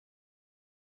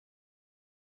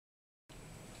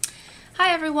Hi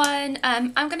everyone,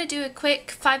 I'm going to do a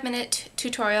quick 5-minute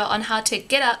tutorial on how to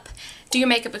get up, do your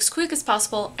makeup as quick as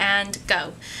possible and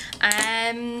go.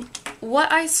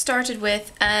 What I started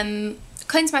with,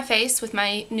 cleanse my face with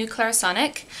my new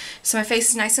Clarisonic, so my face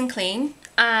is nice and clean.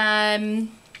 I'm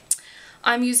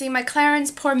using my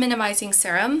Clarins Pore Minimizing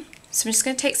Serum, so I'm just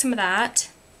going to take some of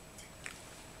that.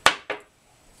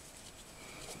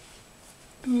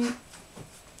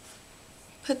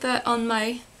 Put that on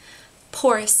my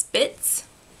porous bits.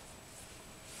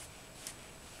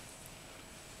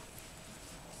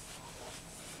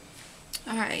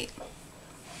 Alright,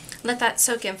 let that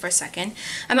soak in for a second.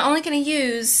 I'm only going to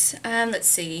use, let's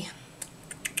see,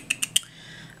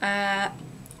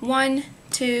 1,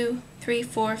 2, 3,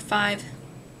 4, 5,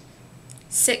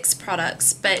 6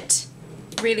 products, but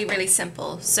really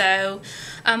simple. So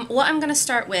what I'm going to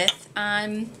start with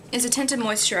is a tinted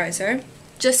moisturizer,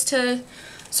 just to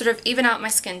sort of even out my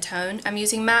skin tone. I'm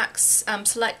using M.A.C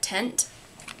Select Tint.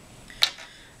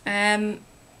 I'm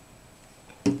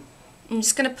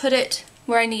just going to put it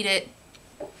where I need it,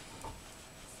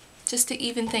 just to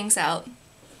even things out.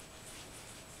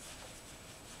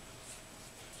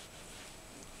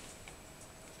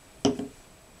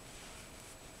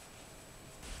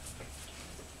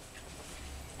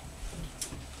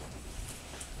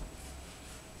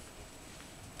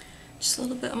 Just a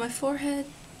little bit on my forehead.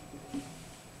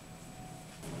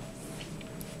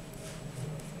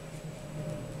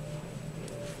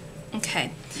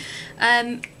 Okay,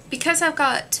 because I've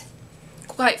got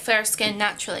quite fair skin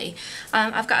naturally,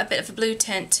 I've got a bit of a blue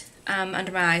tint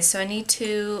under my eyes, so I need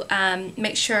to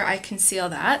make sure I conceal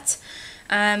that.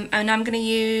 And I'm going to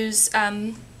use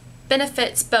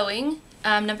Benefit's Bowing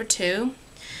number 2,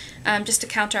 just to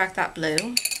counteract that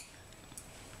blue.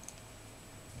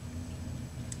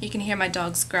 You can hear my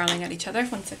dogs growling at each other.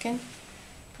 One second.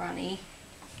 Brawny.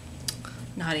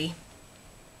 Naughty.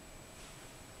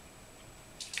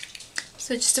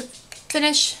 So just to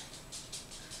finish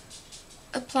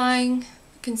applying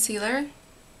concealer,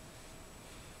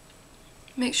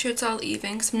 make sure it's all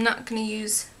even, because I'm not going to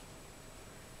use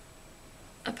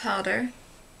a powder.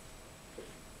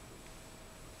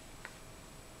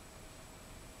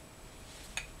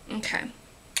 Okay.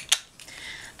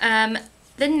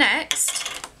 Then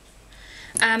next,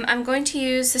 I'm going to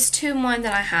use this 2-in-1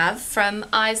 that I have from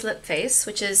Eyes Lip Face,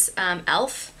 which is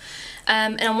e.l.f.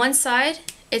 And on one side,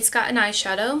 it's got an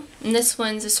eyeshadow, and this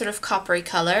one's a sort of coppery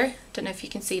color. Don't know if you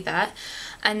can see that.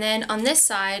 And then on this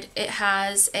side, it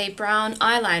has a brown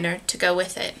eyeliner to go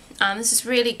with it. This is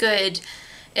really good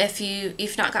if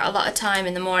you've not got a lot of time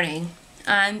in the morning.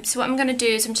 So what I'm going to do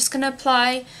is I'm just going to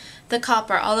apply the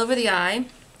copper all over the eye,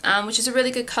 which is a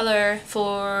really good color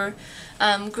for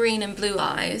green and blue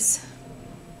eyes.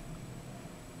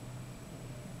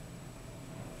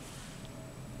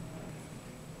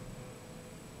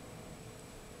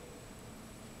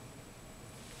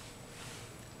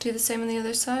 Do the same on the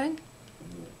other side.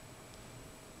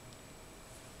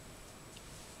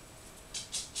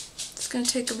 Just going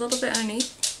to take a little bit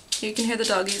underneath. You can hear the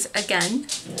doggies again.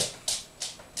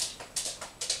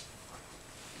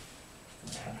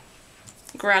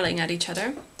 Growling at each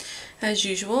other, as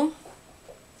usual.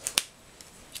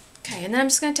 Okay, and then I'm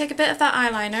just going to take a bit of that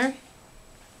eyeliner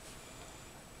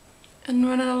and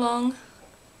run it along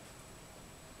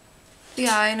the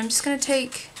eye, and I'm just going to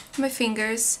take my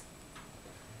fingers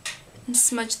and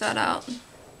smudge that out.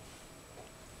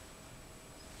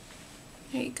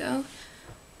 There you go.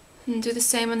 And do the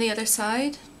same on the other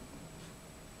side.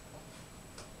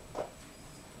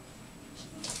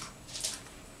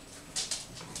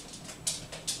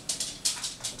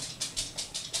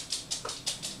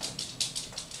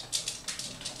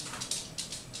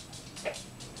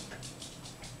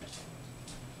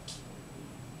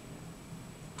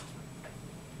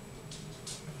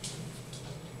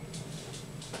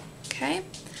 Okay,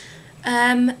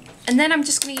 and then I'm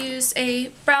just going to use a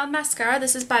brown mascara.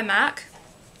 This is by M.A.C.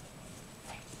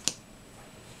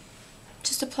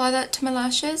 Just apply that to my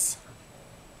lashes.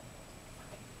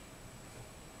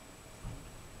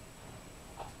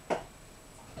 I'm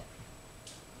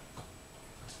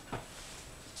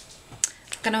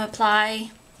going to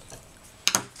apply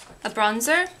a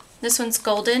bronzer. This one's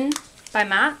Golden by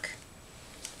M.A.C.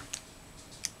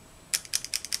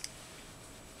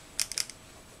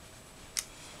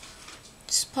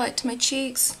 Just apply it to my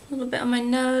cheeks, a little bit on my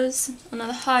nose, on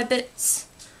the high bits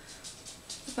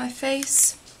of my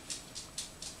face.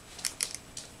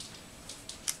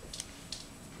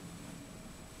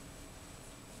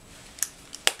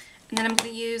 And then I'm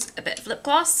going to use a bit of lip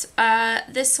gloss.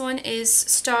 This one is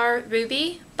Star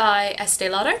Ruby by Estee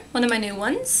Lauder, one of my new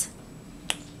ones.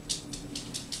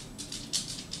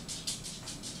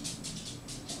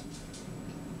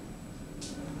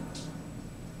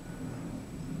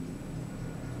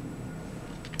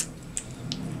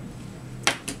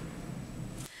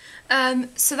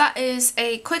 So that is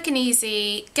a quick and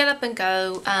easy get up and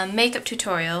go makeup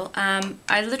tutorial.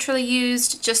 I literally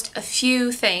used just a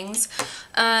few things.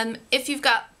 If you've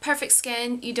got perfect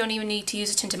skin, you don't even need to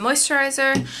use a tinted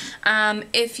moisturizer.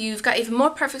 If you've got even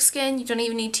more perfect skin, you don't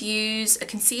even need to use a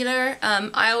concealer.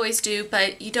 I always do,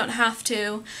 but you don't have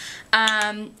to.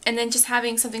 And then just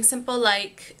having something simple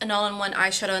like an all-in-one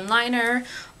eyeshadow and liner,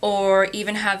 or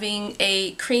even having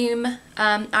a cream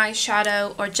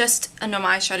eyeshadow, or just a normal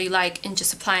eyeshadow you like, and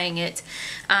just applying it,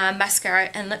 mascara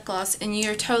and lip gloss, and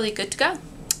you're totally good to go.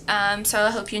 So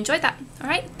I hope you enjoyed that.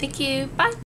 Alright, thank you,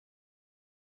 bye!